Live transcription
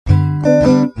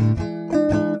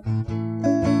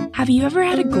you ever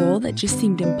had a goal that just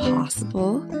seemed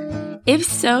impossible? If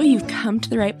so, you've come to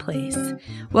the right place.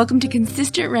 Welcome to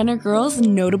Consistent Runner Girl's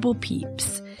Notable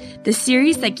Peeps, the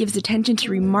series that gives attention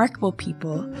to remarkable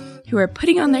people who are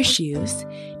putting on their shoes,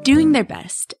 doing their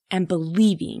best, and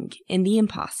believing in the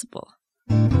impossible.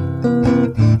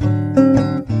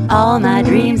 All my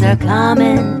dreams are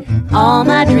coming, all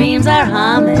my dreams are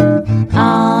humming,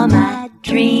 all my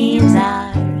dreams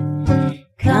are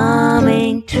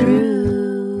coming true.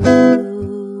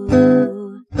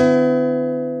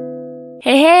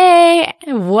 Hey,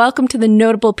 welcome to the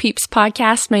Notable Peeps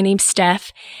podcast. My name's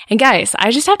Steph. And guys,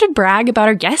 I just have to brag about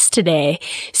our guest today.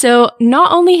 So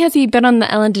not only has he been on the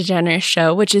Ellen DeGeneres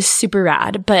show, which is super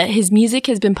rad, but his music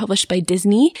has been published by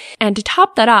Disney. And to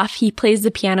top that off, he plays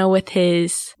the piano with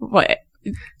his, what?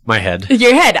 My head.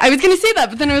 Your head. I was going to say that,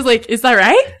 but then I was like, is that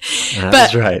right?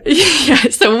 That's right. Yeah.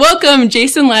 So welcome,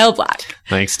 Jason Lyle Black.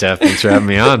 Thanks, Steph. Thanks for having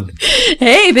me on.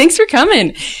 Hey, thanks for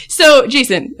coming. So,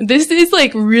 Jason, this is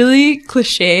like really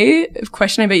cliche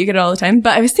question. I bet you get it all the time.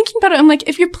 But I was thinking about it. I'm like,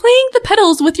 if you're playing the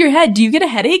pedals with your head, do you get a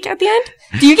headache at the end?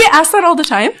 Do you get asked that all the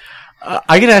time?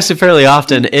 I get asked it fairly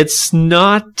often. It's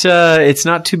not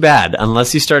too bad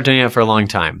unless you start doing it for a long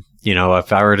time. You know,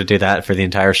 if I were to do that for the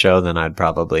entire show, then I'd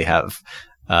probably have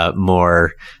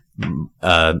more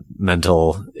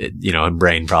mental, and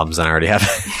brain problems than I already have.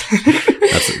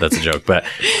 That's a joke, but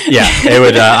yeah, it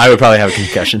would. I would probably have a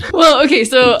concussion. Well, okay,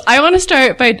 so I want to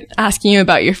start by asking you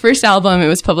about your first album. It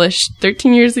was published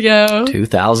 13 years ago,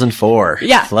 2004.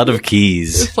 Yeah, Flood of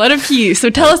Keys. Flood of Keys.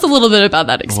 So tell us a little bit about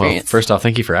that experience. Well, first off,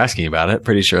 thank you for asking about it.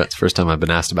 Pretty sure it's the first time I've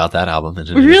been asked about that album.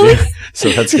 Really? So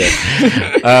that's good.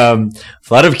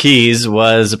 Flood of Keys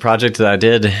was a project that I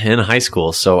did in high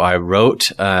school. So I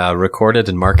wrote, recorded,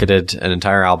 and marketed an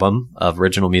entire album of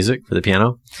original music for the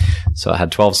piano. So I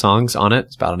had 12 songs on it.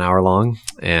 It's about an hour long.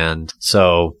 And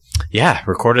so, yeah,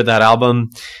 recorded that album.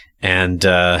 And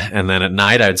then at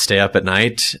night, I'd stay up at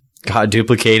night,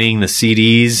 duplicating the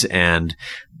CDs and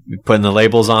putting the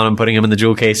labels on them, putting them in the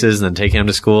jewel cases, and then taking them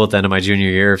to school at the end of my junior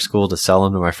year of school to sell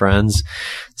them to my friends.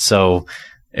 So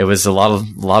it was a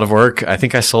lot of work. I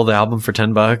think I sold the album for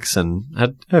 $10 and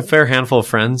had a fair handful of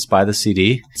friends buy the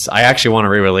CD. I actually want to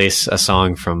re-release a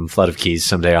song from Flood of Keys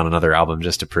someday on another album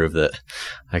just to prove that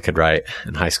I could write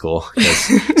in high school.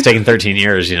 It's taken 13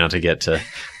 years, to get to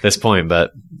this point,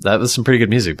 but that was some pretty good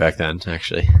music back then,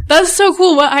 actually. That's so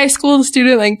cool. What high school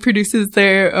student produces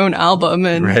their own album?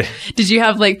 And right. Did you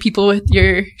have people with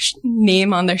your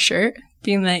name on their shirt?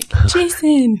 Being like,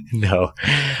 Jason. No.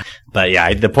 But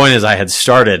yeah, the point is I had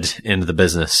started into the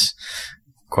business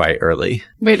quite early.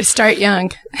 Way to start young.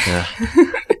 Yeah.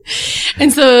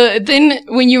 And so then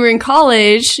when you were in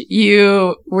college,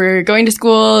 you were going to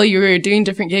school, you were doing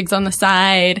different gigs on the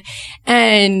side.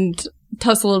 And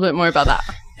tell us a little bit more about that.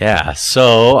 Yeah.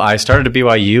 So I started at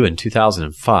BYU in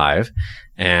 2005.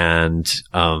 And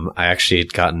I actually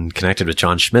had gotten connected with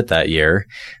John Schmidt that year,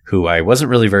 who I wasn't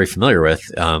really very familiar with.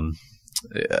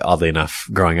 Oddly enough,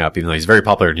 growing up, even though he's very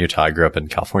popular in Utah, I grew up in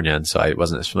California, and so I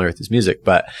wasn't as familiar with his music,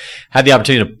 but had the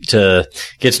opportunity to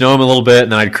get to know him a little bit.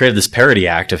 And then I'd created this parody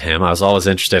act of him. I was always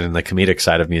interested in the comedic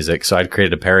side of music, so I'd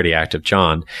created a parody act of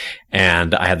John,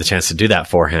 and I had the chance to do that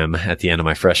for him at the end of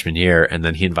my freshman year. And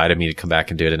then he invited me to come back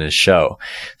and do it in his show.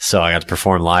 So I got to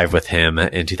perform live with him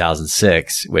in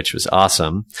 2006, which was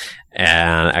awesome.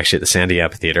 And actually at the Sandy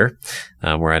Amphitheater,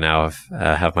 where I now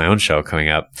have my own show coming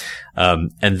up.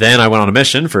 And then I went on a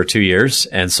mission for 2 years.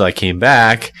 And so I came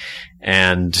back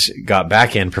and got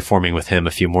back in performing with him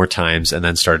a few more times, and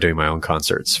then started doing my own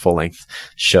concerts, full-length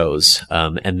shows.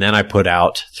 And then I put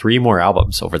out 3 more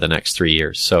albums over the next 3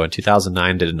 years. So in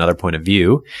 2009, did Another Point of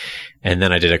View. And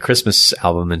then I did a Christmas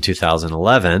album in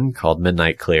 2011 called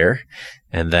Midnight Clear.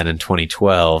 And then in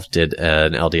 2012, did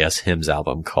an LDS hymns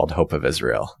album called Hope of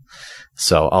Israel.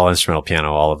 So all instrumental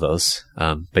piano, all of those.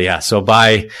 But yeah, so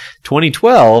by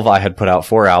 2012, I had put out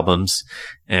 4 albums,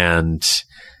 and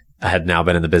I had now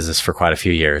been in the business for quite a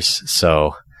few years.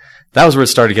 So that was where it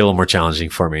started to get a little more challenging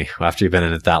for me. After you've been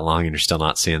in it that long and you're still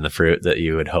not seeing the fruit that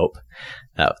you would hope,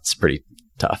 that's pretty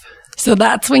tough. So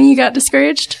that's when you got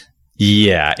discouraged?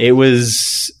 Yeah, it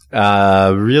was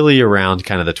really around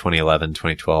kind of the 2011,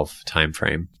 2012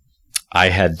 timeframe. I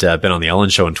had been on the Ellen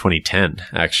show in 2010,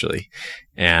 actually,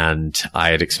 and I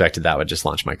had expected that would just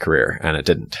launch my career, and it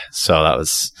didn't. So that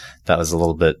was a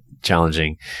little bit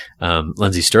challenging.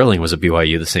 Lindsay Sterling was at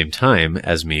BYU the same time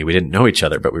as me. We didn't know each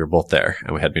other, but we were both there,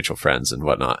 and we had mutual friends and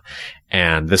whatnot.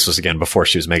 And this was, again, before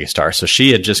she was megastar. So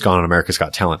she had just gone on America's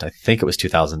Got Talent. I think it was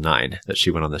 2009 that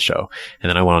she went on the show. And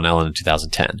then I went on Ellen in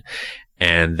 2010.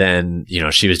 And then,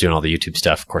 she was doing all the YouTube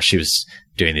stuff. Of course, she was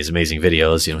doing these amazing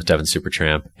videos, with Devin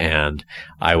Supertramp, and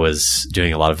I was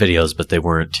doing a lot of videos, but they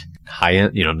weren't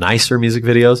high-end, nicer music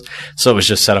videos. So it was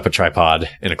just set up a tripod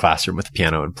in a classroom with a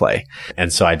piano and play.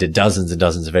 And so I did dozens and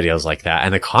dozens of videos like that.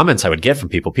 And the comments I would get from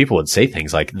people would say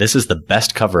things like, this is the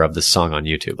best cover of this song on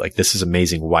YouTube. Like, this is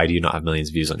amazing. Why do you not have millions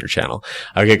of views on your channel?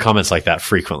 I would get comments like that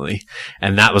frequently.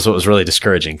 And that was what was really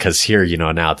discouraging, because here,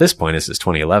 now at this point, this is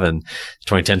 2010,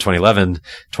 2011,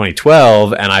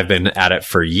 2012, and I've been at it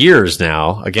for years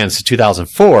now. Again, it's a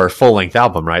 2004 full-length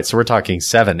album, right? So we're talking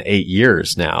 7-8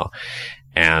 years now.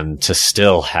 And to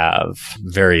still have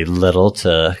very little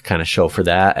to kind of show for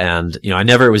that. And,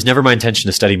 it was never my intention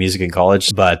to study music in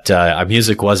college, but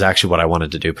music was actually what I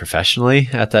wanted to do professionally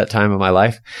at that time of my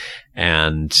life.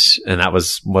 And that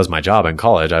was my job in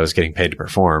college. I was getting paid to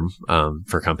perform,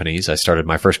 for companies. I started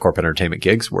my first corporate entertainment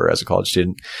gigs were as a college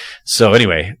student. So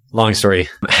anyway, long story.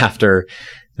 After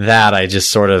that, I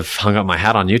just sort of hung up my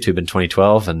hat on YouTube in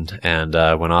 2012 and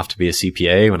went off to be a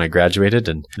CPA when I graduated.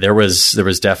 And there was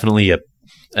definitely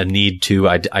a need to,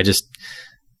 I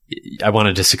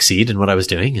wanted to succeed in what I was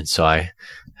doing. And so I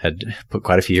had put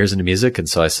quite a few years into music. And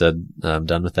so I said, I'm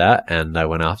done with that. And I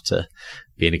went off to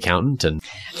be an accountant. And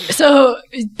so,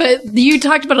 but you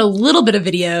talked about a little bit of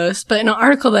videos, but in an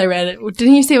article that I read,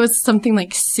 didn't you say it was something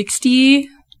like 60?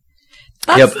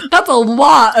 That's a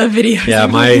lot of videos. Yeah.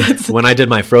 When I did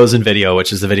my Frozen video,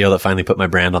 which is the video that finally put my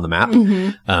brand on the map,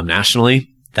 nationally,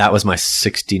 that was my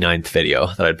 69th video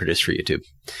that I'd produced for YouTube.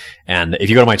 And if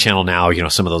you go to my channel now,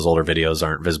 some of those older videos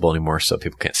aren't visible anymore, so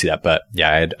people can't see that. But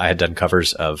yeah, I had done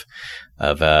covers of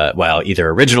either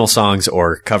original songs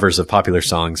or covers of popular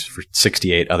songs for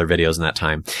 68 other videos in that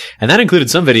time. And that included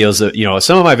some videos that,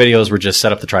 some of my videos were just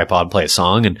set up the tripod, play a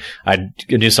song, and a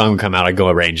new song would come out, I'd go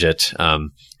arrange it.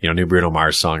 New Bruno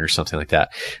Mars song or something like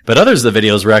that. But others of the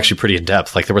videos were actually pretty in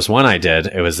depth. Like there was one I did,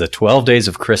 it was the 12 Days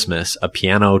of Christmas, a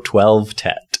piano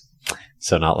 12-tet.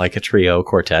 So not like a trio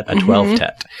quartet, a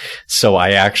 12-tet. So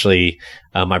I actually,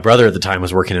 my brother at the time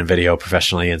was working in video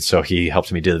professionally, and so he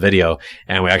helped me do the video,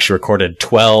 and we actually recorded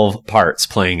 12 parts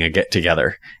playing a get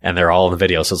together, and they're all in the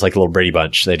video. So it's like a little Brady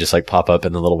Bunch. They just like pop up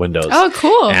in the little windows. Oh,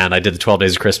 cool. And I did the 12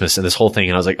 Days of Christmas and this whole thing,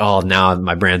 and I was like, oh, now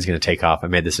my brand's going to take off. I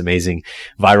made this amazing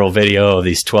viral video of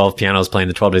these 12 pianos playing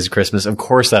the 12 Days of Christmas. Of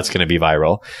course that's going to be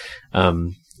viral.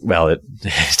 Well, it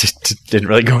just didn't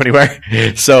really go anywhere.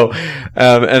 So,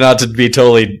 and not to be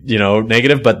totally,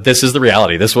 negative, but this is the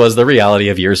reality. This was the reality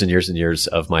of years and years and years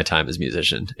of my time as a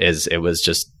musician. It was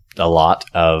just a lot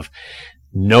of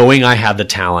knowing I had the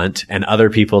talent and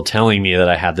other people telling me that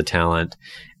I had the talent,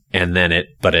 and then it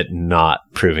not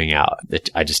proving out.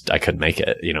 I couldn't make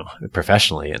it,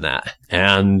 professionally in that.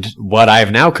 And what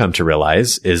I've now come to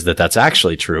realize is that that's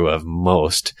actually true of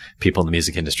most people in the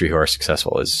music industry who are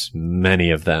successful, is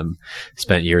many of them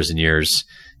spent years and years.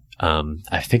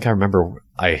 I think I remember,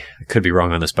 I could be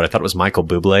wrong on this, but I thought it was Michael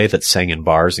Bublé that sang in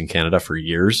bars in Canada for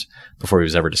years before he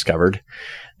was ever discovered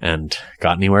and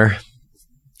got anywhere.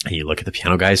 You look at the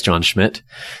piano guys, John Schmidt.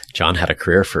 John had a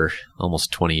career for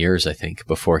almost 20 years, I think,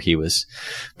 before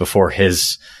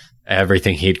his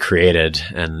everything he'd created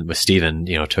and with Steven,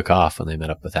 took off when they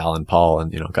met up with Al and Paul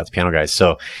and, got the piano guys.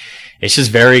 So it's just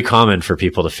very common for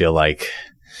people to feel like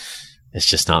it's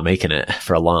just not making it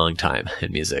for a long time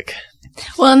in music.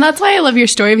 Well, and that's why I love your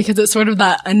story, because it's sort of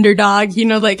that underdog,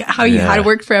 like how you had to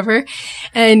work forever.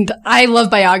 And I love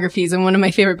biographies. And one of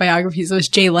my favorite biographies was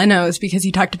Jay Leno's, because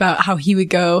he talked about how he would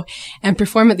go and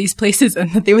perform at these places and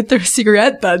that they would throw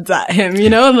cigarette butts at him,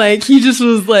 like he just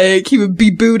was like, he would be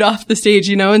booed off the stage,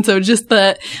 And so just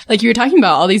like you were talking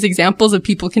about all these examples of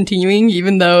people continuing,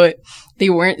 even though they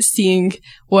weren't seeing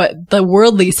what the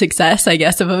worldly success, I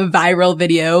guess, of a viral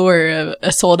video or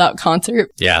a sold out concert.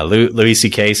 Yeah. Louis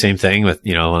C.K., same thing with,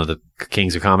 one of the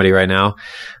kings of comedy right now.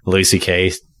 Louis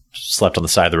C.K. slept on the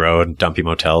side of the road in dumpy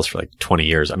motels for like 20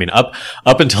 years. I mean, up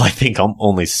until I think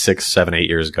only 6, 7, 8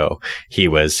 years ago,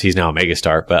 he's now a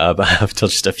megastar, but up until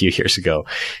just a few years ago,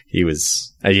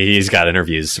 he's got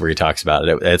interviews where he talks about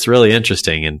it. It's really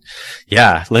interesting. And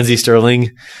yeah, Lindsey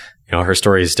Sterling, her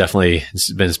story has definitely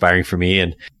been inspiring for me.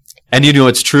 And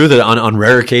it's true that on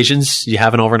rare occasions you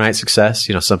have an overnight success.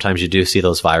 Sometimes you do see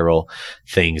those viral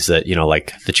things that,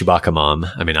 like the Chewbacca mom.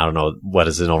 I mean, I don't know what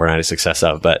is an overnight success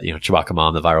of, but, Chewbacca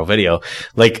mom, the viral video,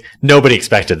 like nobody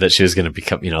expected that she was going to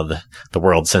become, the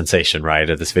world sensation, right?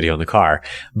 Of this video in the car.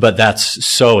 But that's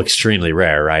so extremely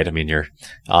rare, right? I mean, your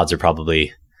odds are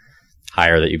probably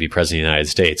higher that you'd be president of the United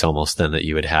States almost than that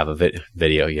you would have a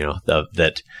video,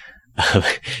 that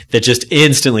just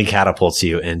instantly catapults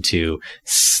you into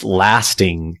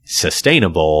lasting,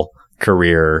 sustainable,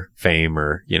 career, fame,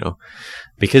 or,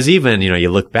 because even, you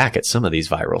look back at some of these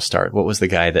viral stars. What was the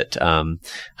guy that,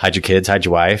 hide your kids, hide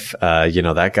your wife?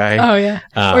 That guy. Oh,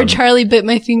 yeah. Or Charlie bit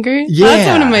my finger. Yeah.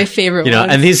 That's one of my favorite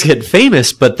ones. And these get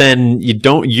famous, but then you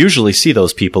don't usually see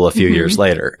those people a few years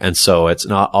later. And so it's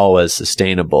not always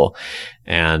sustainable.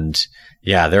 And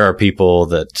yeah, there are people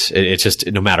that it's just,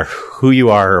 no matter who you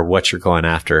are or what you're going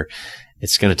after,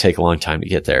 it's going to take a long time to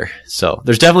get there. So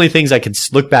there's definitely things I can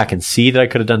look back and see that I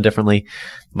could have done differently.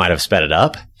 Might have sped it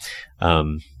up.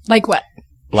 Like what?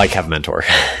 Like have a mentor.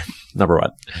 Number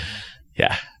one.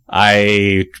 Yeah.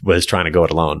 I was trying to go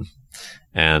it alone.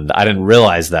 And I didn't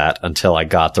realize that until I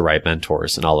got the right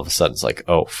mentors. And all of a sudden it's like,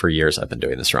 oh, for years I've been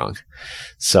doing this wrong.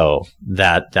 So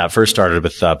that first started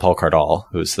with Paul Cardall,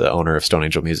 who's the owner of Stone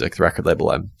Angel Music, the record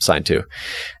label I'm signed to.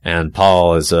 And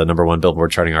Paul is a number one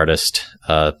Billboard charting artist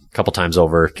a couple times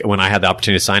over. When I had the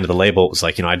opportunity to sign to the label, it was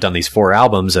like, I'd done these 4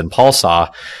 albums, and Paul saw,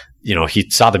 he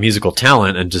saw the musical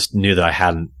talent and just knew that I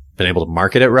hadn't been able to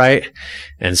market it right.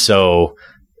 And so,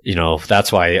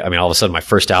 that's why, all of a sudden my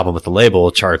first album with the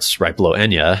label charts right below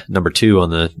Enya, number 2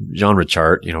 on the genre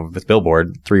chart, with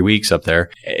Billboard, 3 weeks up there.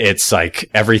 It's like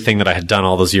everything that I had done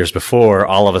all those years before,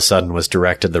 all of a sudden was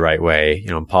directed the right way.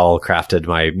 Paul crafted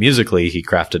he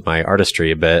crafted my artistry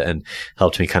a bit and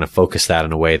helped me kind of focus that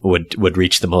in a way that would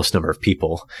reach the most number of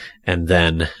people. And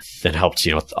then helped,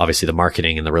 obviously the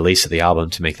marketing and the release of the album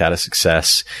to make that a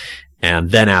success.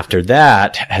 And then after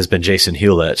that has been Jason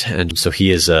Hewlett. And so he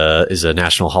is a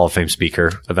National Hall of Fame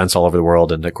speaker, events all over the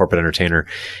world, and a corporate entertainer.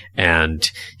 And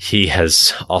he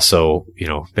has also,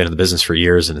 been in the business for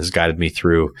years and has guided me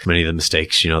through many of the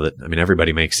mistakes,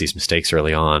 everybody makes these mistakes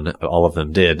early on. All of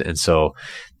them did. And so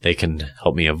they can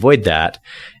help me avoid that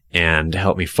and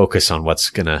help me focus on what's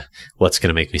gonna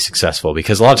make me successful.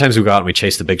 Because a lot of times we go out and we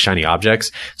chase the big shiny objects.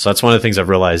 So that's one of the things I've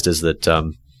realized is that,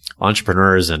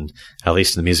 entrepreneurs, and at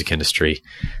least in the music industry,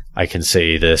 I can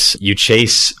say this: you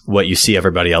chase what you see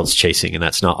everybody else chasing, and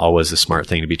that's not always a smart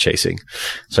thing to be chasing.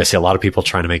 So I see a lot of people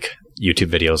trying to make YouTube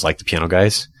videos like the Piano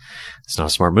Guys. It's not a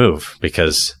smart move,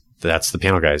 because that's the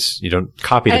Piano Guys. You don't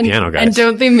copy the Piano Guys. And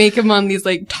don't they make them on these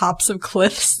like tops of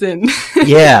cliffs and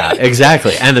Yeah,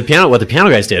 exactly. And what the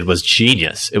Piano Guys did was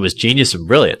genius. It was genius and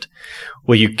brilliant.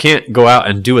 Well, you can't go out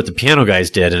and do what the Piano Guys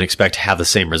did and expect to have the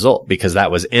same result, because that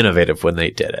was innovative when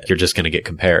they did it. You're just going to get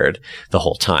compared the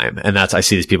whole time. And I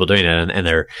see these people doing it,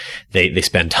 and they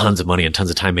spend tons of money and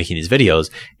tons of time making these videos.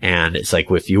 And it's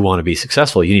like, if you want to be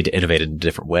successful, you need to innovate in a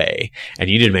different way. And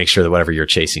you need to make sure that whatever you're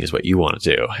chasing is what you want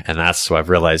to do. And that's what I've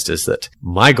realized, is that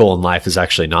my goal in life is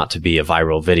actually not to be a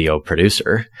viral video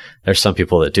producer. There's some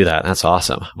people that do that, and that's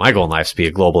awesome. My goal in life is to be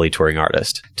a globally touring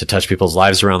artist, to touch people's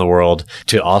lives around the world,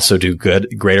 to also do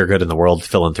greater good in the world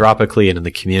philanthropically and in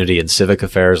the community and civic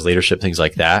affairs, leadership, things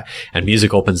like that. And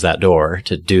music opens that door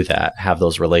to do that, have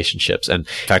those relationships. And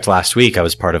in fact, last week I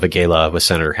was part of a gala with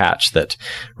Senator Hatch that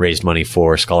raised money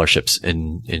for scholarships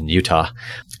in Utah.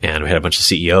 And we had a bunch of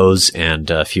CEOs and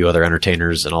a few other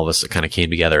entertainers, and all of us that kind of came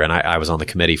together. And I was on the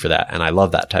committee for that. And I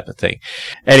love that type of thing.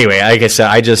 Anyway, like I said,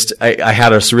 I had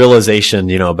this realization,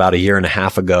 about a year and a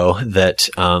half ago that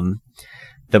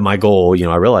my goal,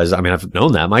 I realized, I've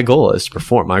known that my goal is to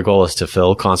perform. My goal is to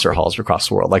fill concert halls across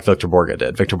the world, like Victor Borge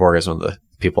did. Victor Borge is one of the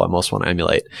people I most want to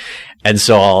emulate. And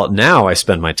so now I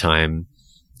spend my time,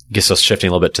 shifting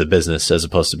a little bit to the business as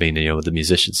opposed to being, the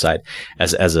musician side.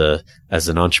 As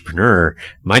an entrepreneur,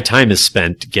 my time is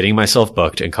spent getting myself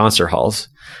booked in concert halls,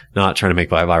 not trying to make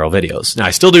viral videos. Now,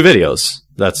 I still do videos.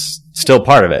 That's still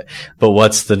part of it. But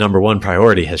what's the number one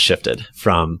priority has shifted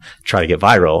from try to get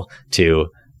viral to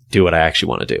do what I actually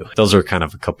want to do. Those are kind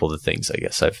of a couple of the things I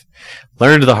guess I've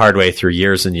learned the hard way through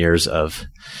years and years of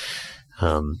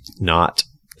not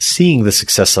seeing the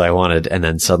success that I wanted, and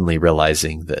then suddenly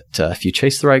realizing that if you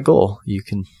chase the right goal, you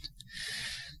can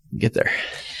get there.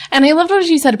 And I loved what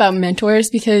you said about mentors,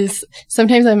 because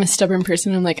sometimes I'm a stubborn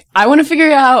person. I'm like, I want to figure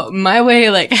it out my way.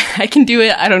 Like, I can do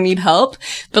it. I don't need help.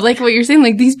 But like what you're saying,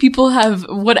 like these people have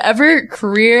whatever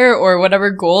career or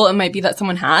whatever goal it might be that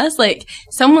someone has, like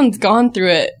someone's gone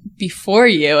through it before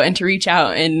you, and to reach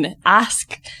out and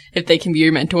ask if they can be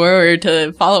your mentor or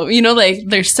to follow, like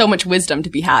there's so much wisdom to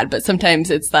be had, but sometimes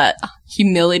it's that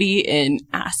humility in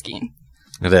asking.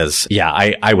 It is. Yeah.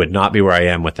 I would not be where I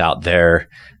am without their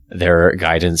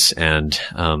guidance and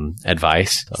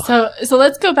advice. So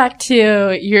let's go back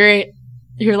to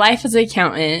your life as an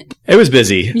accountant. It was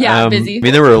busy. Yeah, busy.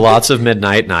 There were lots of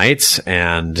midnight nights,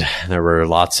 and there were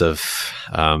lots of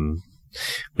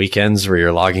weekends where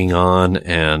you're logging on,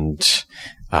 and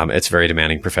It's a very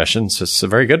demanding profession. So it's a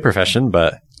very good profession,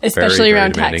 but especially very,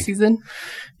 around very tax season.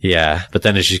 Yeah. But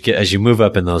then as you move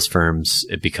up in those firms,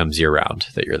 it becomes year round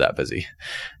that you're that busy.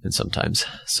 And sometimes.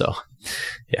 So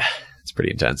yeah, it's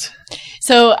pretty intense.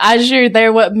 So as you're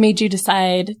there, what made you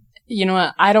decide, you know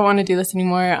what, I don't want to do this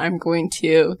anymore. I'm going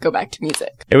to go back to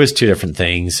music. It was two different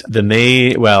things. The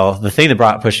thing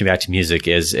that pushed me back to music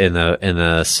is in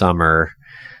the summer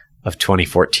of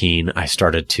 2014, I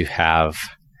started to have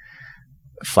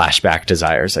flashback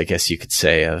desires, I guess you could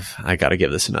say, of I got to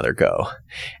give this another go.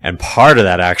 And part of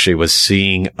that actually was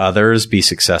seeing others be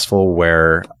successful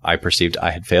where I perceived I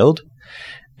had failed.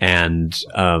 And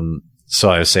so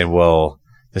I was saying, well,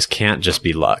 this can't just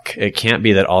be luck. It can't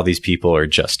be that all these people are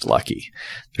just lucky.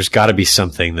 There's got to be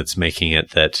something that's making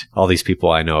it that all these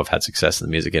people I know have had success in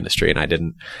the music industry and I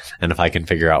didn't. And if I can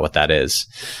figure out what that is,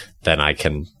 then I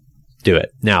can do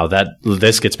it. Now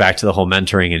this gets back to the whole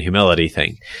mentoring and humility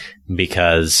thing,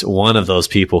 because one of those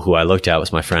people who I looked at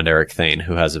was my friend Eric Thane,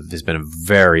 who has been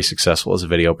very successful as a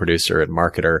video producer and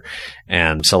marketer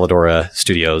and Celadora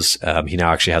Studios. He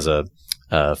now actually has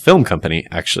a film company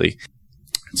actually.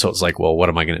 So it's like, well, what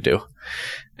am I going to do?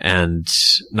 And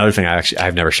another thing,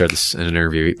 I've never shared this in an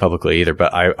interview publicly either,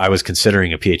 but I was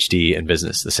considering a PhD in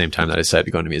business the same time that I decided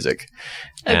to go into music.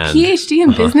 PhD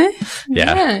in business?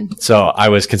 Yeah. Man. So I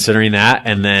was considering that.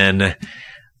 And then,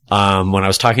 when I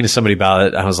was talking to somebody about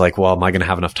it, I was like, well, am I going to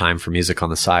have enough time for music on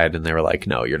the side? And they were like,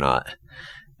 no, you're not.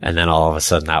 And then all of a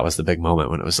sudden that was the big moment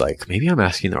when it was like, maybe I'm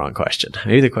asking the wrong question.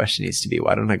 Maybe the question needs to be,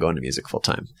 why don't I go into music full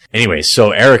time? Anyway,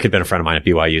 so Eric had been a friend of mine at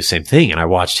BYU, same thing. And I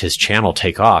watched his channel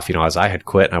take off, as I had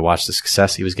quit, and I watched the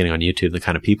success he was getting on YouTube, the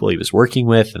kind of people he was working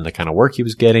with and the kind of work he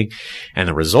was getting and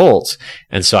the results.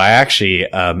 And so I actually,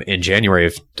 in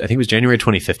January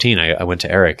 2015, I went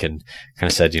to Eric and kind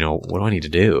of said, what do I need to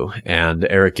do? And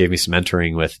Eric gave me some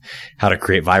mentoring with how to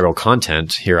create viral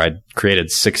content. Here I'd created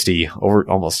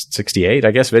almost 68, I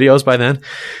guess, videos by then.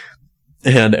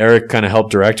 And Eric kind of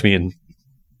helped direct me and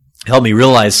helped me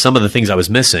realize some of the things I was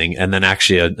missing. And then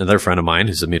actually another friend of mine,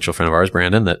 who's a mutual friend of ours,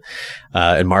 Brandon, that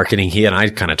in marketing, he and I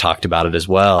kind of talked about it as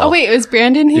well. Oh, wait, it was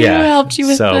Brandon who helped you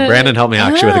with So Brandon helped me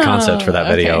actually with the concept for that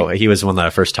video. Okay. He was the one that I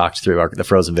first talked through the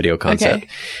Frozen video concept.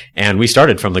 Okay. And we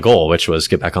started from the goal, which was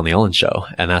get back on the Ellen show.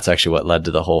 And that's actually what led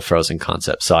to the whole Frozen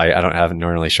concept. So I haven't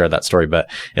normally shared that story, but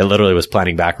it literally was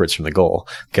planning backwards from the goal.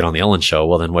 Get on the Ellen show.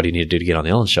 Well, then what do you need to do to get on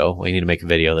the Ellen show? Well, you need to make a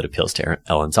video that appeals to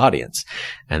Ellen's audience.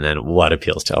 And then what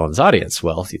appeals to Ellen's audience?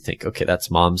 Well, if you think, okay,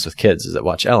 that's moms with kids that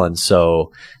watch Ellen,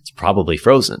 so it's probably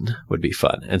Frozen would be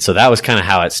fun. And so that was kind of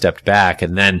how it stepped back.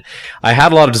 And then I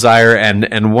had a lot of desire.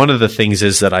 And one of the things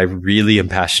is that I really am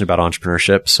passionate about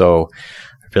entrepreneurship. So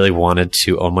I really wanted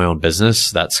to own my own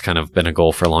business. That's kind of been a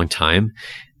goal for a long time.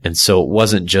 And so it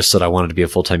wasn't just that I wanted to be a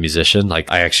full-time musician.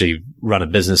 Like I actually run a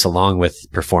business along with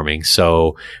performing.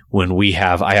 So when I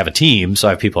have a team, so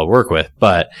I have people I work with,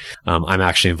 but I'm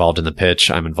actually involved in the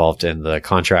pitch. I'm involved in the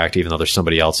contract, even though there's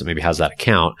somebody else that maybe has that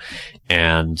account.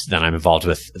 And then I'm involved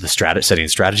with the setting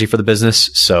strategy for the business.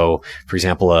 So for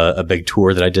example, a big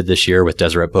tour that I did this year with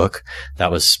Deseret Book, that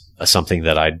was something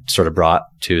that I sort of brought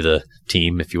to the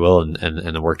team, if you will,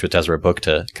 and worked with Deseret Book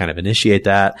to kind of initiate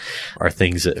that, are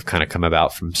things that have kind of come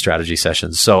about from strategy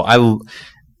sessions. So I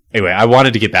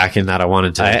wanted to get back in that. I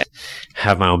wanted to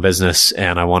have my own business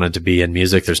and I wanted to be in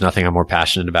music. There's nothing I'm more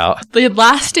passionate about. The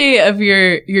last day of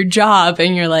your job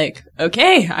and you're like,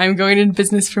 okay, I'm going into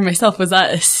business for myself. Was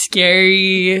that a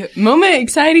scary moment?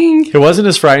 Exciting? It wasn't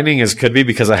as frightening as it could be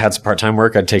because I had some part-time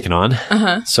work I'd taken on.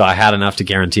 Uh-huh. So I had enough to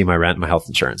guarantee my rent and my health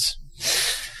insurance.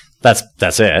 That's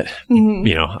it.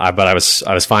 Mm-hmm. But I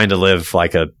was fine to live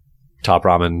like a top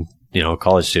ramen,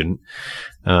 college student.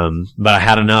 But I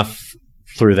had enough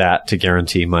through that to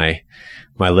guarantee my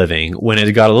living. When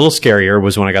it got a little scarier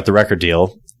was when I got the record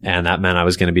deal. And that meant I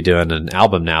was going to be doing an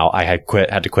album now. I had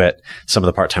to quit some of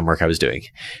the part-time work I was doing.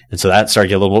 And so that started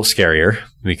to get a little scarier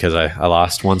because I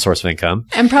lost one source of income.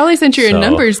 And probably since you're a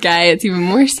numbers guy, it's even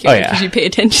more scary because you pay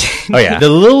attention. Oh yeah. The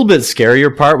little bit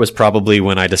scarier part was probably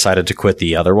when I decided to quit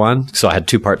the other one. So I had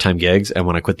 2 part-time gigs. And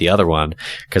when I quit the other one,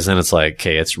 because then it's like,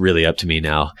 okay, it's really up to me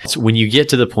now. So when you get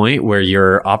to the point where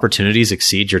your opportunities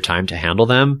exceed your time to handle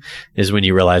them is when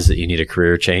you realize that you need a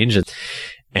career change.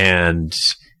 And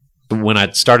when I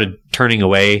started turning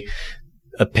away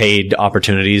paid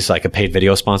opportunities, like a paid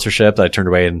video sponsorship that I turned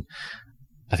away in,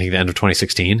 I think, the end of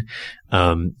 2016.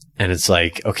 And it's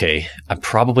like, okay, I'm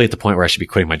probably at the point where I should be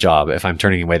quitting my job. If I'm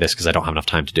turning away this because I don't have enough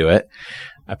time to do it,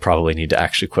 I probably need to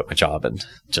actually quit my job and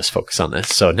just focus on this.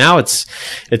 So now it's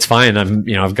fine.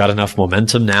 I've got enough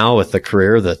momentum now with the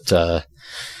career that,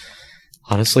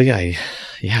 honestly, I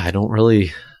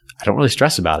I don't really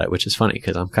stress about it, which is funny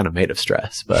because I'm kind of made of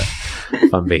stress, but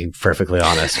if I'm being perfectly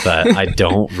honest, but I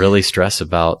don't really stress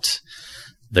about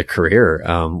the career.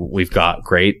 We've got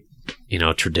great,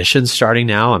 traditions starting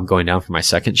now. I'm going down for my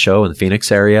second show in the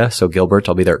Phoenix area. So Gilbert,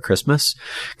 I'll be there at Christmas.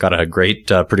 Got a great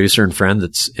producer and friend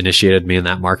that's initiated me in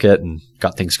that market and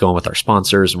got things going with our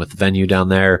sponsors and with the venue down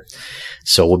there.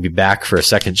 So we'll be back for a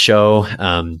second show.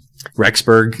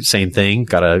 Rexburg, same thing.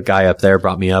 Got a guy up there,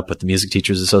 brought me up with the Music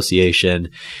Teachers Association,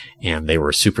 and they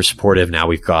were super supportive. Now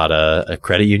we've got a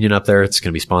credit union up there. It's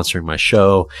going to be sponsoring my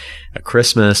show at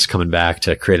Christmas, coming back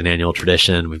to create an annual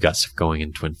tradition. We've got stuff going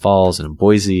in Twin Falls and in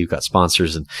Boise. We've got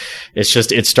sponsors, and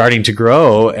it's starting to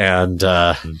grow. And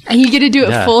you get to do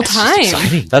it full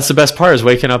time. That's the best part, is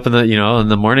waking up in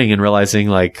the morning and realizing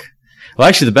well,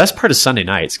 actually the best part is Sunday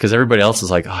nights, because everybody else is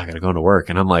like, oh, I got to go into work.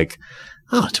 And I'm like,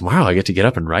 oh, tomorrow I get to get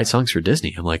up and write songs for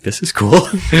Disney. I'm like, this is cool.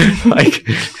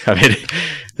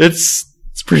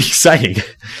 It's pretty exciting.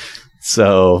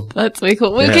 So that's way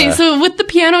cool. Okay, yeah. So with the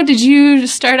piano, did you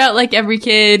start out like every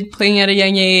kid playing at a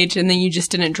young age, and then you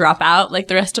just didn't drop out like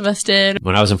the rest of us did?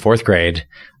 When I was in fourth grade,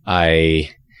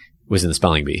 I was in the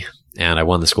spelling bee, and I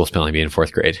won the school spelling bee in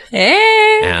fourth grade.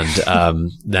 Hey!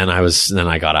 And then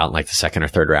I got out in like the second or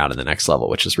third round in the next level,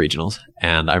 which was regionals.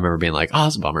 And I remember being like, oh,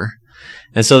 that's a bummer.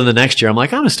 And so then the next year, I'm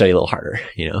like, I'm going to study a little harder,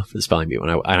 for the spelling bee and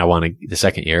I won the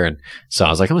second year. And so I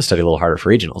was like, I'm going to study a little harder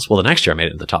for regionals. Well, the next year I made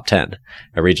it in the top 10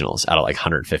 at regionals out of like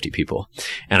 150 people.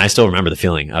 And I still remember the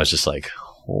feeling. I was just like,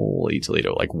 holy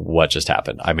Toledo, like what just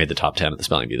happened? I made the top 10 at the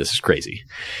spelling bee. This is crazy.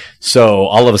 So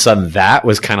all of a sudden that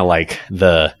was kind of like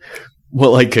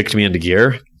what kicked me into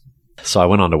gear. So I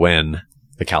went on to win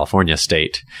the California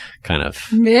state kind of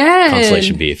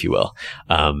consolation bee, if you will.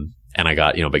 And I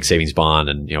got, big savings bond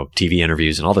and, TV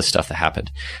interviews and all this stuff that happened.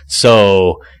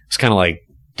 So it's kind of like,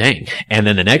 dang. And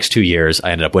then the next 2 years,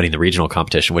 I ended up winning the regional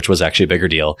competition, which was actually a bigger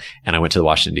deal. And I went to the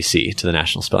Washington, D.C. to the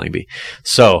National Spelling Bee.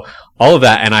 So all of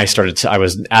that. And I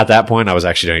was at that point, I was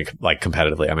actually doing like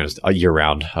competitively. I mean, it was year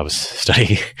round. I was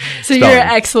studying. So you're an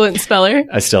excellent speller?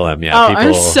 I still am. Yeah. Oh,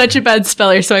 I'm such a bad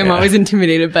speller. So I'm always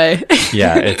intimidated by it.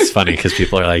 Yeah. It's funny because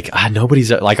people are like,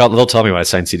 nobody's like, they'll tell me when I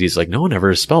sign CDs, like, no one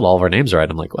ever spelled all of our names right.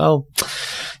 I'm like, well,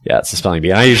 yeah, it's the spelling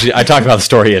bee. And I talk about the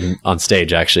story on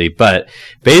stage actually, but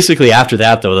basically after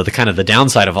that though, the kind of the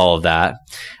downside of all of that,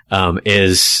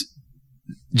 is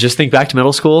just think back to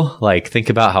middle school. Like think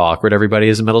about how awkward everybody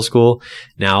is in middle school.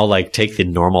 Now, like take the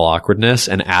normal awkwardness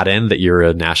and add in that you're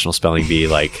a national spelling bee,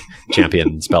 like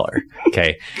champion speller.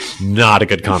 Okay. Not a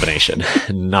good combination.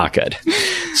 Not good.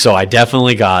 So I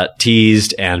definitely got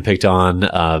teased and picked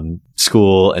on,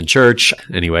 school and church.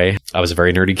 Anyway, I was a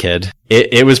very nerdy kid.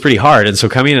 It was pretty hard. And so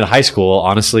coming into high school,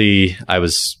 honestly, I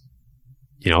was,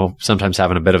 sometimes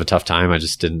having a bit of a tough time. I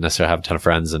just didn't necessarily have a ton of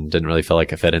friends and didn't really feel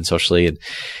like I fit in socially.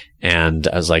 And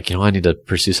I was like, I need to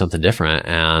pursue something different.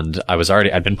 And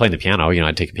I'd been playing the piano,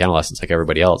 I'd taken piano lessons like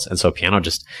everybody else. And so piano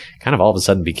just kind of all of a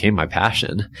sudden became my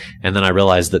passion. And then I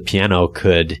realized that piano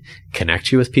could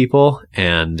connect you with people.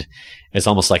 And it's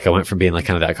almost like I went from being like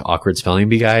kind of that awkward spelling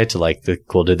bee guy to like the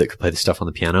cool dude that could play the stuff on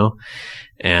the piano.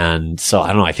 And so I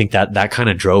don't know. I think that kind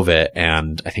of drove it.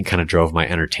 And I think kind of drove my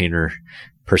entertainer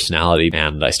personality.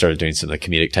 And I started doing some of the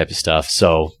comedic type of stuff.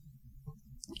 So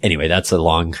anyway, that's a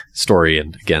long story.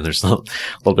 And again, there's a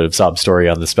little bit of sob story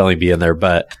on the spelling bee in there,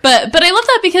 but I love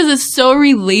that because it's so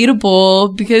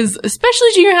relatable, because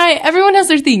especially junior high, everyone has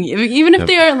their thing. Even if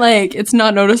they aren't like, it's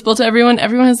not noticeable to everyone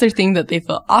has their thing that they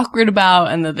feel awkward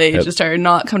about and that they just are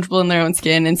not comfortable in their own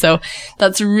skin. And so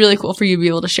that's really cool for you to be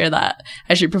able to share that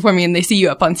as you're performing and they see you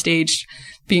up on stage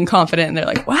being confident and they're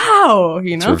like, wow,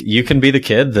 So you can be the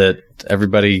kid that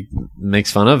everybody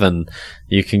makes fun of and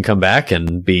you can come back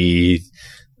and be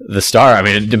the star. I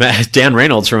mean, Dan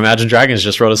Reynolds from Imagine Dragons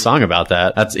just wrote a song about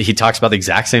that. He talks about the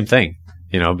exact same thing,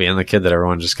 being the kid that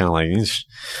everyone just kind of like,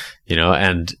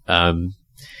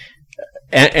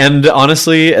 and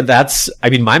honestly,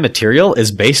 my material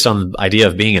is based on the idea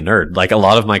of being a nerd. Like a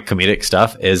lot of my comedic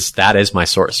stuff is my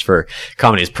source for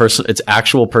comedy. It's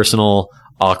actual personal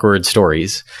awkward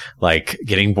stories, like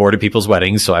getting bored at people's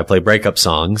weddings. So I play breakup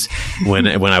songs when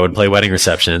I would play wedding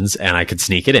receptions, and I could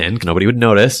sneak it in. Nobody would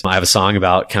notice. I have a song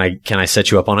about can I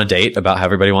set you up on a date, about how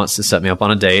everybody wants to set me up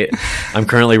on a date. I'm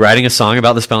currently writing a song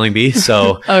about the spelling bee.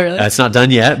 So oh, really? It's not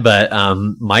done yet, but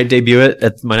might debut it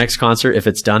at my next concert if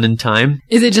it's done in time.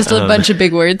 Is it just a bunch of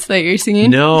big words that you're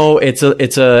singing? No, it's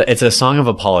a song of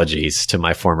apologies to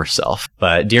my former self.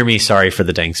 But Dear Me, Sorry for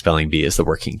the Dang Spelling Bee is the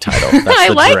working title. That's I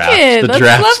the like draft. it.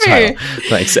 That's Title.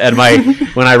 Thanks. And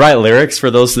when I write lyrics for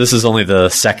those, this is only the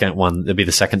second one. It'd be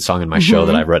the second song in my show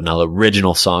that I've written, an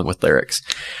original song with lyrics.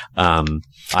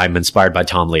 I'm inspired by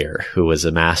Tom Lear, who was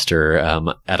a master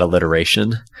at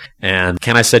alliteration. And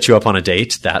Can I Set You Up on a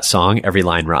Date? That song, every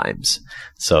line rhymes.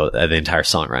 So the entire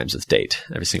song rhymes with date,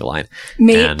 every single line.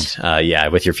 Mate.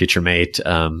 And with your future mate,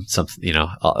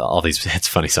 all these, it's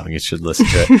a funny song. You should listen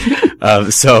to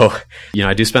it. So,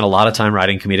 I do spend a lot of time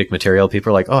writing comedic material.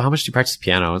 People are like, oh, how much do you practice the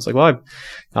piano? It's like, well,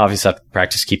 I obviously have to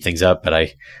practice, keep things up, but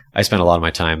I spend a lot of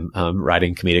my time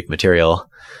writing comedic material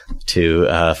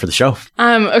for the show.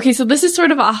 Okay, so this is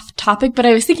sort of off topic, but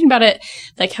I was thinking about it,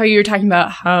 like how you were talking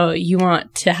about how you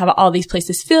want to have all these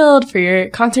places filled for your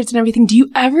concerts and everything. Do you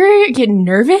ever get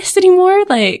nervous anymore,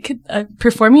 like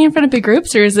performing in front of big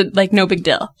groups, or is it like no big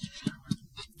deal?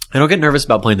 I don't get nervous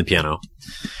about playing the piano.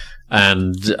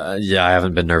 And I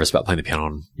haven't been nervous about playing the piano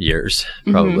in years,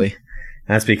 probably. Mm-hmm.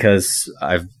 That's because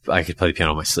I could play the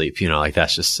piano in my sleep, like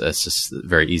that's just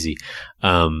very easy.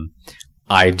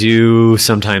 I do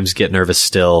sometimes get nervous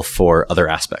still for other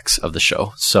aspects of the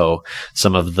show. So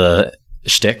some of the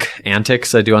shtick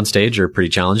antics I do on stage are pretty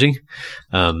challenging.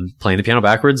 Playing the piano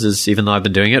backwards even though I've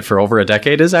been doing it for over a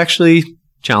decade, is actually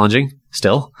challenging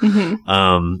still.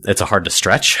 Mm-hmm. It's hard to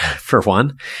stretch for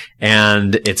one,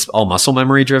 and it's all muscle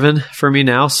memory driven for me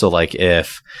now. So like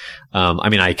if,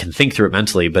 I can think through it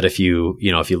mentally, but if you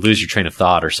lose your train of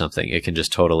thought or something, it can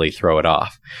just totally throw it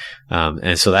off.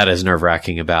 And so that is nerve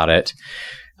wracking about it.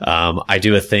 I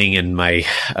do a thing in my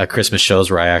Christmas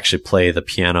shows where I actually play the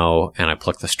piano and I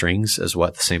pluck the strings as well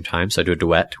at the same time. So I do a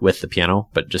duet with the piano,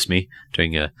 but just me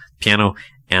doing a piano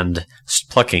and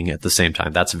plucking at the same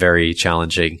time. That's very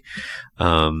challenging.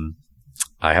 I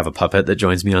have a puppet that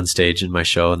joins me on stage in my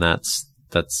show, and that's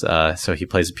so he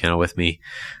plays the piano with me.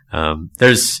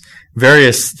 There's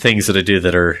various things that I do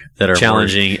that are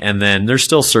challenging, and then there's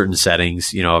still certain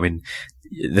settings.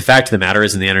 The fact of the matter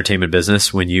is, in the entertainment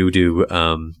business, when you do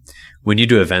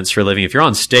events for a living, if you're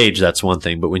on stage, that's one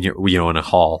thing. But when you're in a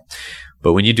hall,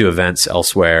 but when you do events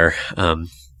elsewhere, no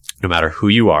matter who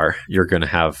you are, you're going to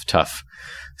have tough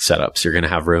setups. You're going to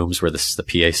have rooms where the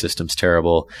PA system's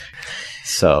terrible.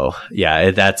 So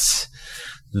that's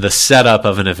the setup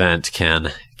of an event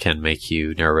can make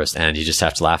you nervous, and you just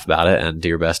have to laugh about it and do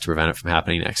your best to prevent it from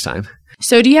happening next time.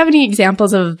 So do you have any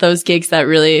examples of those gigs that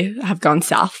really have gone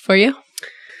south for you?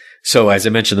 So as I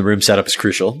mentioned, the room setup is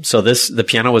crucial. So the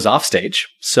piano was off stage.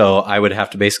 So I would have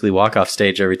to basically walk off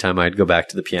stage every time I'd go back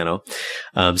to the piano.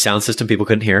 Sound system, people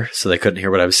couldn't hear. So they couldn't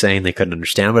hear what I was saying. They couldn't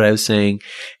understand what I was saying.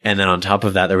 And then on top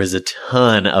of that, there was a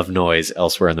ton of noise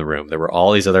elsewhere in the room. There were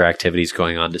all these other activities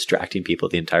going on, distracting people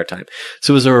the entire time.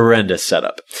 So it was a horrendous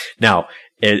setup. Now,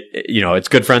 it's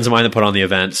good friends of mine that put on the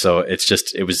event. So it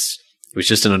was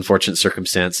just an unfortunate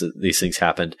circumstance that these things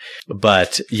happened.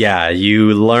 But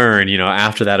you learn,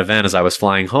 after that event, as I was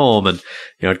flying home and,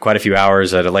 had quite a few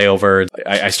hours at a layover,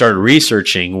 I started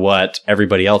researching what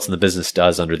everybody else in the business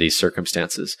does under these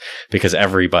circumstances, because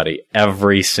every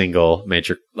single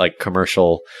major,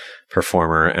 commercial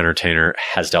performer, entertainer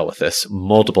has dealt with this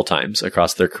multiple times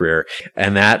across their career.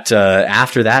 And that,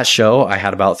 after that show, I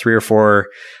had about 3 or 4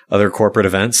 other corporate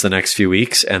events the next few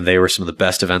weeks, and they were some of the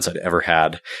best events I'd ever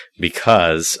had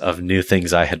because of new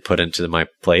things I had put into my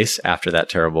place after that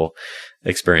terrible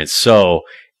experience. So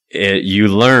you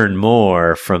learn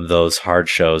more from those hard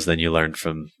shows than you learned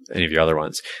from any of your other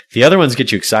ones. The other ones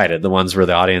get you excited, the ones where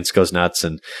the audience goes nuts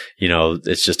and,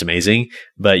 it's just amazing.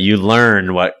 But you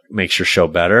learn what makes your show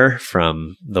better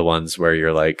from the ones where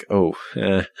you're like,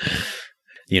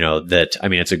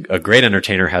 it's a great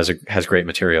entertainer has great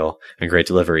material and great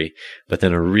delivery, but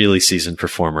then a really seasoned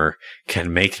performer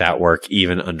can make that work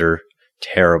even under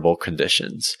terrible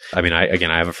conditions. I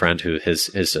have a friend who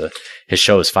his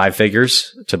show is 5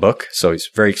 figures to book, so he's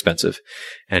very expensive.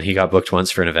 And he got booked once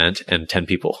for an event, and 10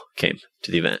 people came to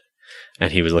the event.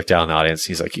 And he was looked out in the audience.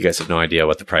 He's like, "You guys have no idea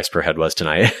what the price per head was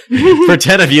tonight. For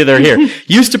 10 of you, they're here.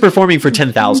 Used to performing for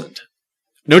 10,000.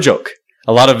 No joke.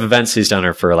 A lot of events he's done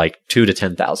are for like 2 to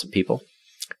 10,000 people.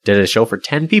 Did a show for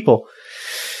 10 people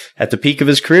at the peak of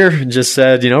his career and just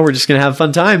said, we're just going to have a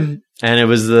fun time. And it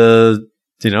was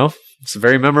it's a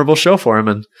very memorable show for him.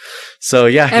 And so,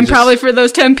 And probably for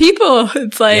those 10 people,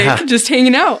 it's like just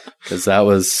hanging out.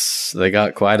 Because they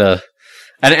got quite a,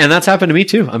 and that's happened to me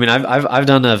too. I've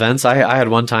done events. I had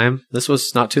one time, this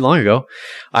was not too long ago.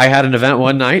 I had an event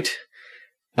one night,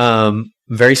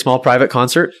 very small private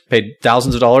concert, paid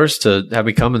thousands of dollars to have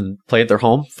me come and play at their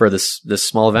home for this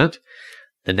small event.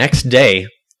 The next day,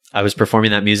 I was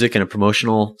performing that music in a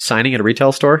promotional signing at a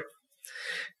retail store,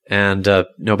 and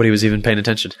nobody was even paying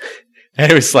attention. And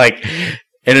it was like,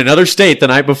 in another state the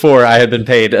night before, I had been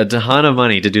paid a ton of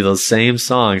money to do those same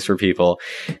songs for people.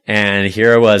 And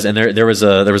here I was, and there was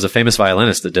a famous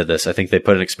violinist that did this. I think they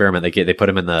put an experiment. They put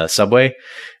him in the subway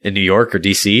in New York or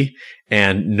DC,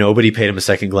 and nobody paid him a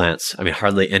second glance. I mean,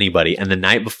 hardly anybody. And the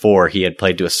night before, he had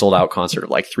played to a sold out concert of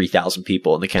like 3,000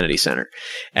 people in the Kennedy Center.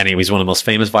 And he was one of the most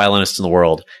famous violinists in the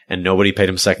world. And nobody paid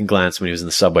him a second glance when he was in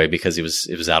the subway because it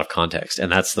was out of context.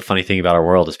 And that's the funny thing about our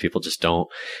world is people just don't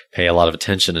pay a lot of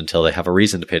attention until they have a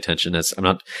reason to pay attention. I'm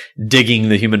not digging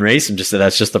the human race. I'm just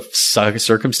that's just the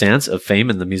circumstance of fame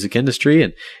in the music industry,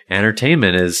 and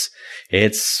entertainment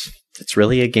it's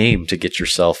really a game to get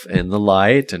yourself in the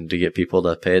light and to get people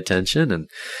to pay attention.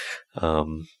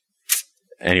 And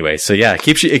anyway, so yeah, it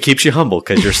keeps you humble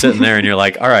because you're sitting there and you're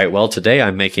like, all right, well, today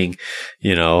I'm making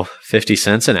 50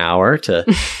 cents an hour to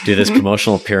do this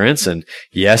promotional appearance, and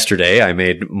yesterday I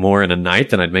made more in a night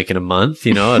than I'd make in a month,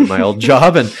 at my old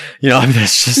job, and I mean,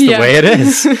 that's just the way it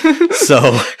is.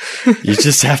 So you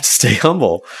just have to stay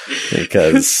humble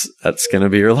because that's going to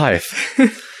be your life.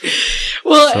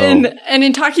 Well, and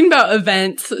in talking about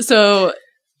events, so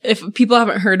if people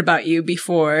haven't heard about you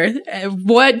before,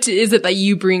 what is it that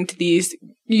you bring to these?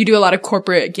 You do a lot of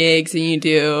corporate gigs and you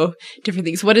do different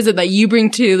things. What is it that you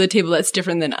bring to the table that's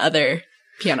different than other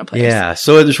piano players? Yeah.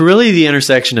 So it's really the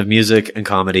intersection of music and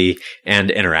comedy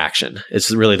and interaction.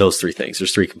 It's really those three things.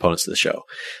 There's three components to the show.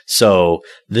 So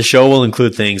the show will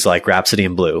include things like Rhapsody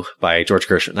in Blue by George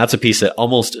Gershwin. That's a piece that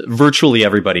almost virtually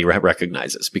everybody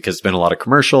recognizes because it's been a lot of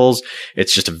commercials.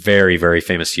 It's just a very, very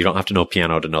famous. You don't have to know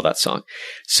piano to know that song.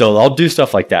 So I'll do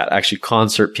stuff like that, actually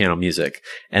concert piano music.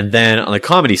 And then on the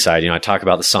comedy side, I talk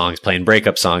about the songs, playing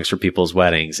breakup songs for people's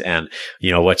weddings and,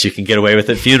 what you can get away with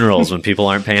at funerals when people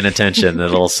aren't paying attention. The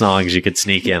little songs you could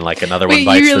sneak in, like Another One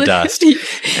Bites the Dust.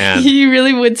 And you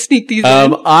really would sneak these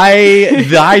in?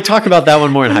 I talk about that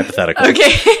one more in hypothetical.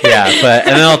 Okay. Yeah,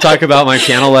 and then I'll talk about my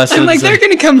piano lessons. I'm like, they're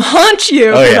going to come haunt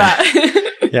you for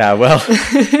that. Yeah, well,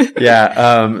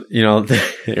 yeah,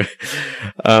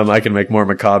 I can make more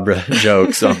macabre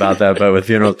jokes about that, but with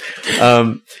funerals,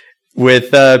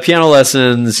 with piano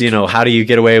lessons, how do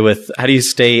you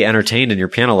stay entertained in your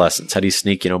piano lessons? How do you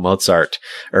sneak, Mozart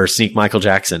or sneak Michael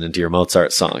Jackson into your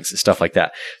Mozart songs and stuff like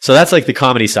that? So that's like the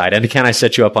comedy side. And can I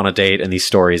set you up on a date and these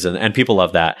stories? And people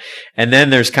love that. And then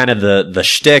there's kind of the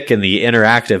shtick and the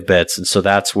interactive bits. And so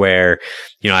that's where,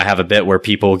 I have a bit where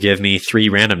people give me 3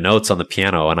 random notes on the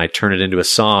piano and I turn it into a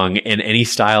song in any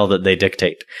style that they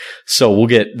dictate. So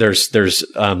there's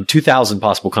 2,000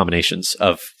 possible combinations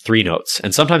of 3 notes.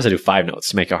 And sometimes I do 5 notes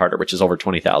to make it harder, which is over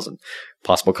 20,000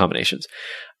 possible combinations.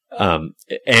 And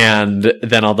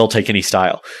then they'll take any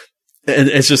style.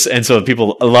 And so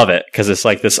people love it because it's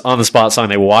like this on the spot song.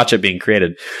 They watch it being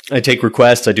created. I take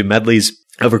requests. I do medleys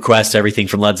of requests, everything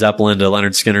from Led Zeppelin to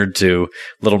Leonard Skinner to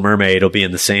Little Mermaid. It'll be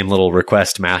in the same little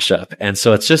request mashup. And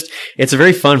so it's a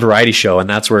very fun variety show. And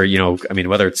that's where,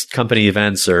 whether it's company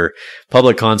events or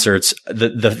public concerts,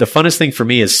 the funnest thing for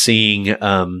me is seeing,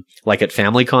 like at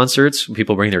family concerts, when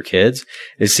people bring their kids,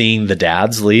 is seeing the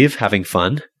dads leave having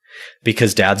fun.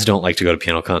 Because dads don't like to go to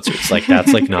piano concerts. Like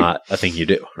that's like not a thing you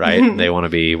do, right? They want to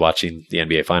be watching the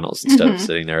NBA finals instead of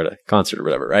sitting there at a concert or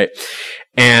whatever, right?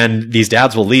 And these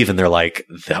dads will leave and they're like,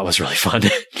 that was really fun.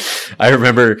 I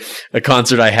remember a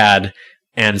concert I had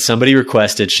and somebody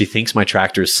requested, she thinks my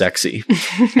tractor is sexy.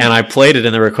 And I played it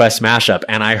in the request mashup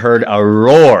and I heard a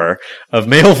roar of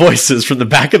male voices from the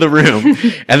back of the room.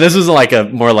 And this was like a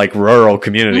more like rural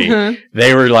community.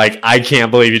 They were like, I can't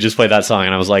believe you just played that song.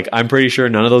 And I was like, I'm pretty sure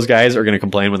none of those guys are going to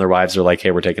complain when their wives are like,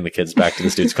 hey, we're taking the kids back to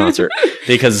this dude's concert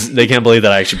because they can't believe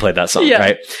that I actually played that song.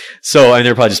 Right. So, and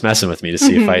they're probably just messing with me to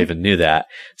see if I even knew that.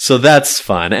 So that's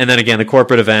fun. And then again, the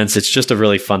corporate events, it's just a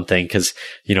really fun thing because,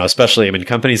 especially,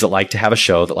 companies that like to have a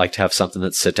show, that like to have something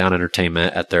that's sit down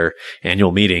entertainment at their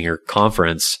annual meeting or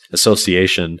conference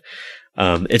association.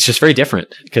 It's just very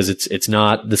different because it's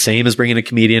not the same as bringing a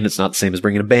comedian. It's not the same as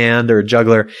bringing a band or a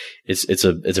juggler. It's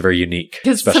a very unique.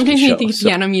 Because sometimes when you think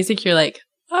piano music, you're like,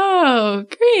 oh,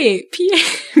 great.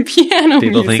 Piano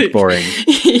People music. think boring.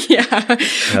 Yeah.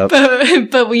 Yep.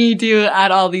 But when you do add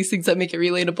all these things that make it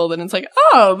relatable, then it's like,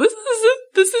 oh,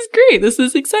 this is great. This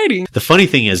is exciting. The funny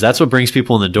thing is that's what brings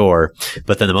people in the door.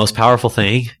 But then the most powerful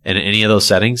thing in any of those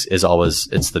settings is always,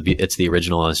 it's the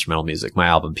original instrumental music. My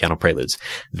album, Piano Preludes.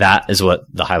 That is what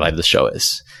the highlight of the show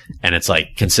is. And it's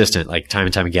like consistent, like time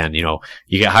and time again, you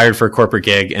get hired for a corporate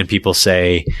gig and people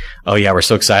say, oh yeah, we're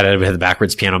so excited. We have the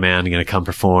Backwards Piano Man going to come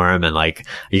perform and like,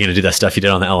 you're going to do that stuff you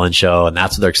did on the Ellen show. And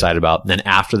that's what they're excited about. And then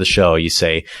after the show, you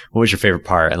say, what was your favorite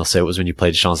part? And they'll say it was when you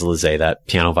played Champs-Élysées, that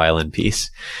piano violin piece.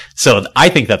 So I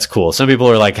think that's cool. Some people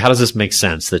are like, how does this make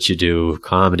sense that you do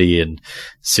comedy and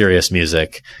serious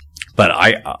music? But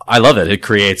I love it. It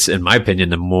creates, in my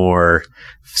opinion, a more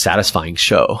satisfying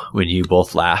show when you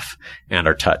both laugh and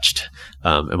are touched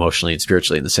emotionally and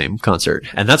spiritually in the same concert.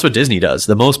 And that's what Disney does.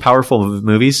 The most powerful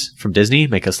movies from Disney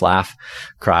make us laugh,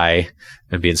 cry,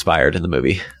 and be inspired in the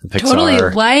movie. The Pixar, totally.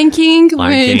 Lion King.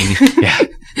 Yeah.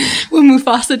 When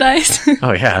Mufasa dies.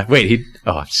 Oh, yeah. Wait,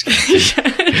 I'm just kidding.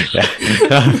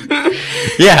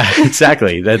 Yeah,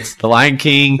 exactly. That's The Lion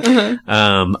King.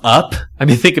 Up. I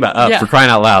mean, think about Up, for crying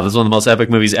out loud. This is one of the most epic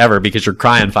movies ever because you're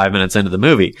crying 5 minutes into the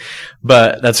movie.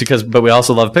 But we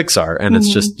also love Pixar, and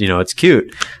it's just, it's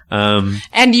cute.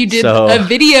 And you did a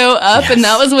video Up, and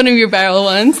that was one of your viral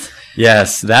ones.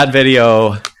 Yes, that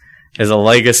video is a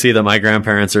legacy that my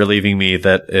grandparents are leaving me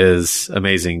that is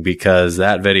amazing because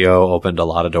that video opened a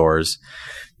lot of doors.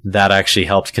 That actually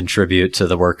helped contribute to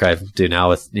the work I do now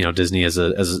with, Disney it's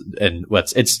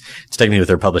technically with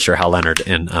their publisher, Hal Leonard,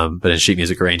 but in sheet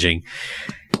music arranging.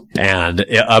 And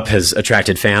Up has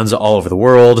attracted fans all over the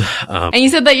world. And you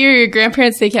said that your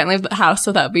grandparents, they can't leave the house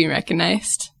without being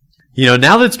recognized.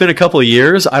 Now that it's been a couple of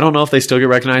years, I don't know if they still get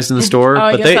recognized in the store.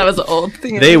 I guess that was an old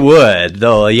thing. They would,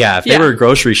 though. Yeah, if they were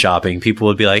grocery shopping, people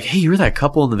would be like, "Hey, you're that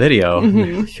couple in the video."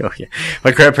 Oh, yeah.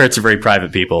 My grandparents are very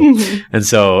private people, and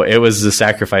so it was a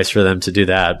sacrifice for them to do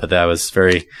that. But I was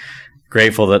very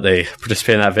grateful that they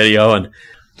participated in that video.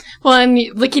 And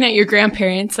looking at your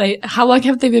grandparents, how long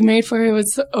have they been married for? It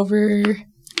was over.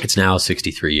 It's now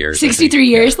 63 years. 63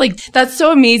 years? Yeah. That's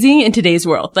so amazing in today's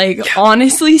world.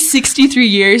 Honestly, 63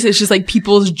 years, it's just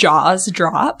people's jaws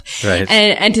drop. Right.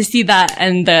 And to see that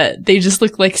and that they just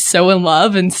look so in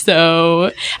love and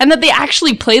that they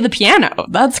actually play the piano.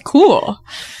 That's cool.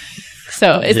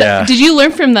 So did you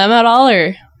learn from them at all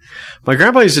or? My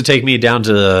grandpa used to take me down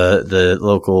to the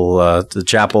local, to the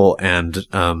chapel and,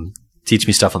 teach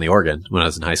me stuff on the organ when I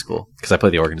was in high school because I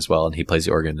play the organ as well and he plays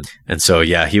the organ. And so,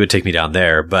 he would take me down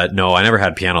there. But no, I never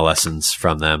had piano lessons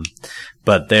from them.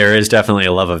 But there is definitely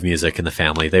a love of music in the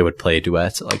family. They would play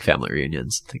duets at family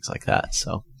reunions, things like that.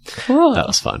 So cool. That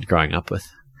was fun growing up with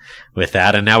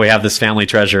that. And now we have this family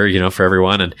treasure, for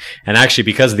everyone. And actually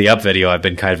because of the Up video, I've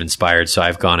been kind of inspired. So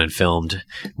I've gone and filmed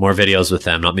more videos with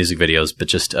them, not music videos, but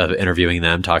just interviewing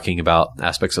them, talking about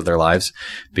aspects of their lives.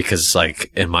 Because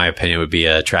in my opinion, it would be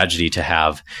a tragedy to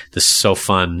have this so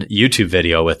fun YouTube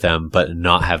video with them, but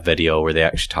not have video where they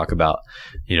actually talk about,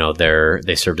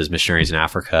 they served as missionaries in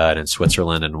Africa and in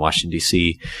Switzerland and Washington,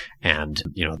 D.C. and,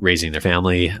 raising their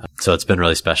family. So it's been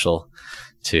really special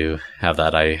to have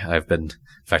that.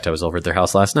 In fact, I was over at their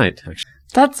house last night, actually.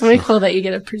 That's really cool that you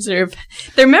get to preserve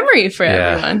their memory for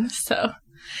everyone. So,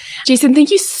 Jason,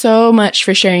 thank you so much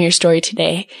for sharing your story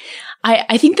today.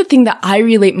 I think the thing that I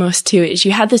relate most to is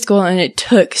you had this goal and it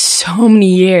took so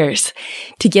many years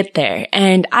to get there.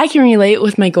 And I can relate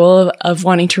with my goal of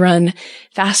wanting to run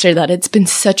faster, that it's been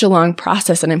such a long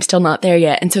process and I'm still not there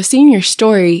yet. And so seeing your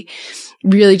story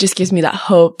really just gives me that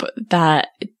hope that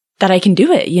I can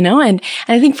do it, and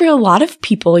I think for a lot of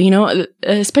people,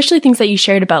 especially things that you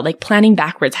shared about planning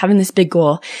backwards, having this big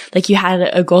goal, you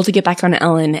had a goal to get back on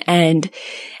Ellen and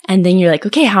then you're like,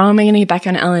 okay, how am I going to get back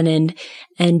on Ellen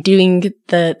and doing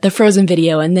the Frozen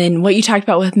video. And then what you talked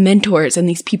about with mentors and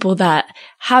these people that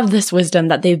have this wisdom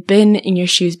that they've been in your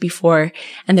shoes before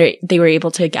and they were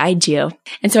able to guide you.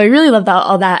 And so I really love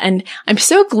all that. And I'm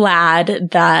so glad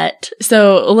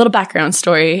so a little background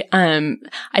story.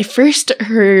 I first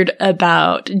heard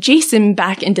about Jason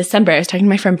back in December. I was talking to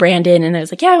my friend Brandon and I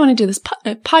was like, I want to do this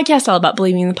podcast all about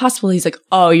believing in the possible. He's like,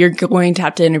 oh, you're going to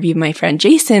have to interview my friend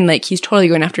Jason. He's totally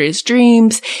going after his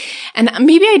dreams. And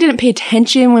maybe I didn't pay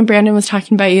attention when Brandon was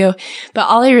talking about you, but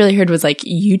all I really heard was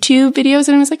YouTube videos.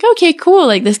 And I was like, okay,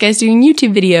 cool. This guy's doing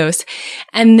YouTube videos.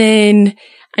 And then,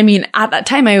 at that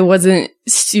time, I wasn't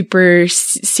super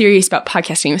serious about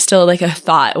podcasting. It was still a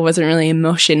thought. It wasn't really in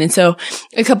motion. And so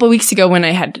a couple of weeks ago when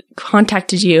I had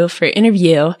contacted you for an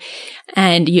interview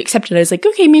and you accepted, I was like,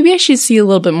 okay, maybe I should see a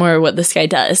little bit more of what this guy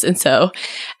does. And so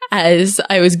as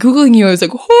I was Googling you, I was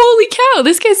like, holy cow,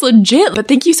 this guy's legit. But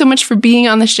thank you so much for being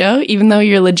on the show, even though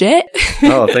you're legit.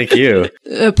 Oh, thank you.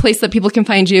 A place that people can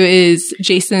find you is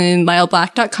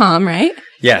jasonlyleblack.com, right?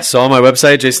 Yeah, so on my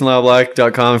website,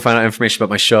 jasonlyleblack.com, and find out information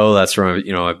about my show. That's where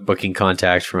I'm booking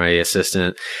contact for my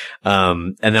assistant.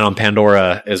 And then on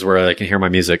Pandora is where I can hear my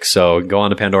music. So go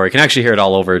on to Pandora. You can actually hear it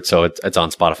all over. So it's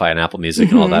on Spotify and Apple Music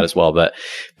and all that as well. But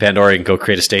Pandora, you can go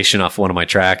create a station off one of my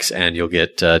tracks and you'll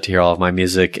get to hear all of my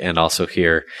music and also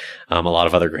hear a lot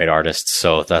of other great artists.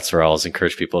 So that's where I always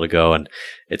encourage people to go. And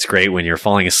it's great when you're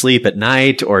falling asleep at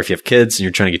night, or if you have kids and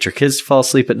you're trying to get your kids to fall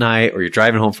asleep at night, or you're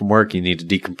driving home from work and you need to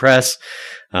decompress.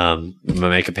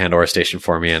 make a Pandora station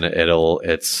for me, and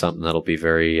it's something that'll be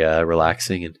very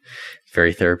relaxing and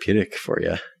very therapeutic for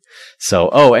you. So,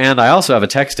 and I also have a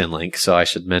text-in link, so I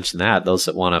should mention that. Those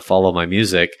that want to follow my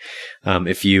music,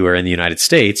 if you are in the United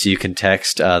States, you can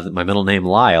text my middle name,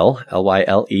 Lyle,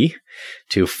 Lyle,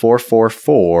 to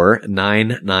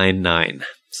 444-999.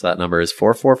 So that number is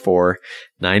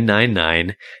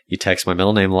 444-999. You text my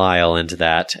middle name, Lyle, into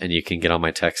that, and you can get on my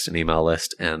text and email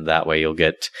list, and that way you'll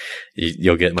get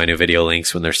my new video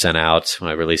links when they're sent out,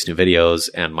 when I release new videos,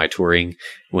 and my touring,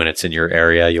 when it's in your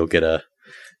area, you'll get a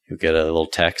little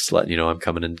text letting you know I'm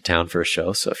coming into town for a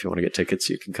show. So if you want to get tickets,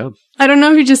 you can come. I don't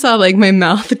know if you just saw like my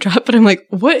mouth drop, but I'm like,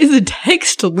 what is a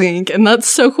text link? And that's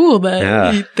so cool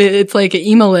that it's like an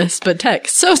email list, but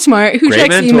text. So smart. Who Great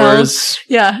checks mentors. emails?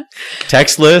 Yeah.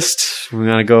 Text list. We're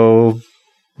going to go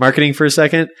marketing for a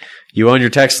second. You own your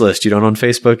text list. You don't own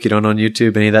Facebook. You don't own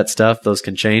YouTube, any of that stuff. Those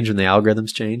can change when the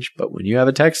algorithms change. But when you have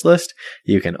a text list,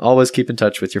 you can always keep in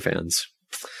touch with your fans.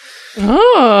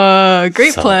 Oh,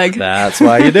 great plug. That's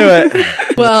why you do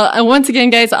it. Well, once again,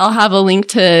 guys, I'll have a link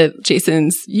to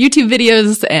Jason's YouTube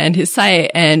videos and his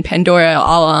site and Pandora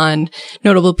all on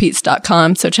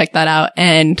notablepeeps.com. So check that out.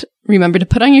 And remember to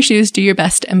put on your shoes, do your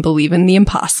best, and believe in the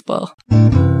impossible.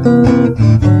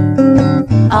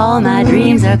 All my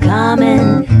dreams are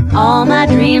coming. All my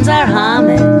dreams are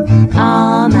humming.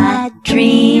 All my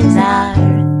dreams are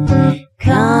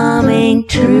coming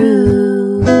true.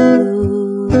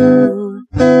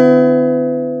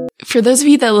 For those of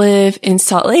you that live in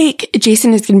Salt Lake,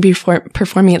 Jason is going to be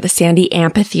performing at the Sandy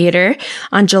Amphitheater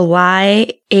on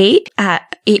July 8th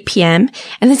at 8 p.m.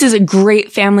 And this is a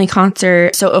great family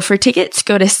concert. So for tickets,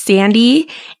 go to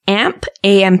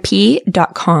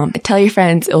sandyamp.com. Tell your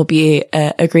friends it will be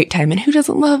a great time. And who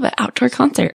doesn't love an outdoor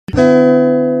concert?